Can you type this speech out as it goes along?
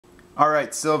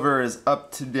Alright, silver is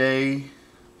up today,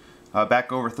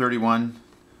 back over 31.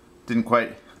 Didn't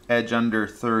quite edge under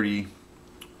 30.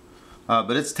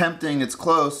 But it's tempting, it's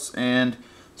close. And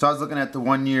so I was looking at the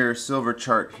 1-year silver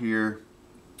chart here.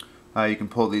 You can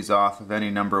pull these off of any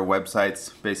number of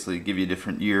websites, basically give you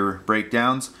different year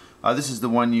breakdowns. This is the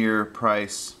 1-year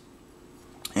price.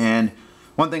 And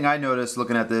one thing I noticed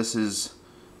looking at this is,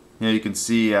 you can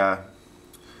see a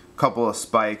couple of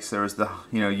spikes. There was the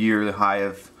yearly high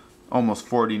of almost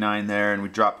 49 there, and we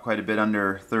dropped quite a bit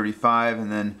under 35, and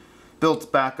then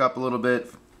built back up a little bit,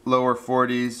 lower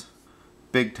 40s,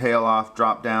 big tail off,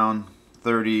 drop down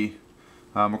 30.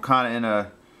 We're kind of in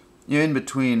a in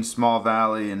between small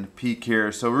valley and peak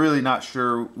here, so really not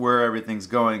sure where everything's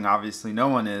going. Obviously no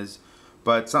one is,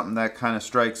 but something that kind of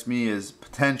strikes me is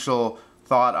potential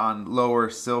thought on lower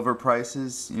silver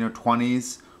prices,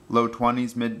 20s, low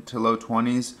 20s, mid to low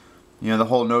 20s. The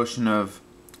whole notion of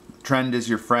trend is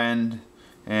your friend,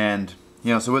 and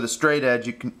so with a straight edge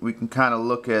we can kind of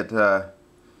look at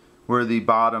where the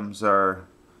bottoms are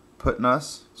putting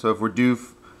us. So if we're due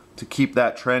to keep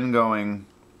that trend going,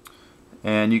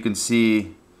 and you can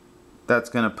see that's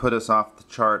going to put us off the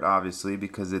chart obviously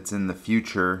because it's in the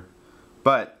future,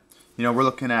 but we're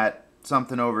looking at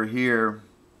something over here,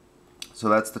 so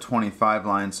that's the 25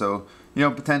 line, so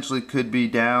potentially could be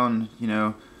down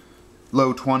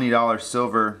low $20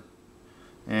 silver.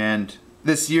 And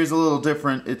this year's a little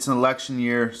different. It's an election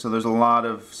year, so there's a lot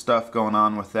of stuff going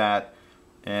on with that,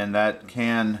 and that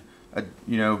can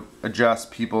adjust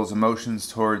people's emotions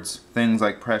towards things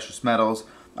like precious metals.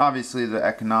 Obviously the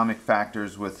economic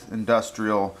factors with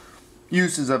industrial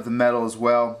uses of the metal as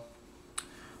well.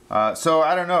 So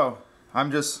I don't know,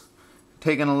 I'm just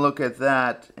taking a look at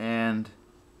that and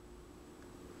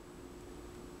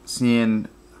seeing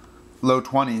low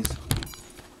 20s.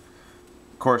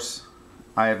 Of course,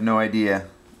 I have no idea.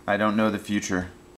 I don't know the future.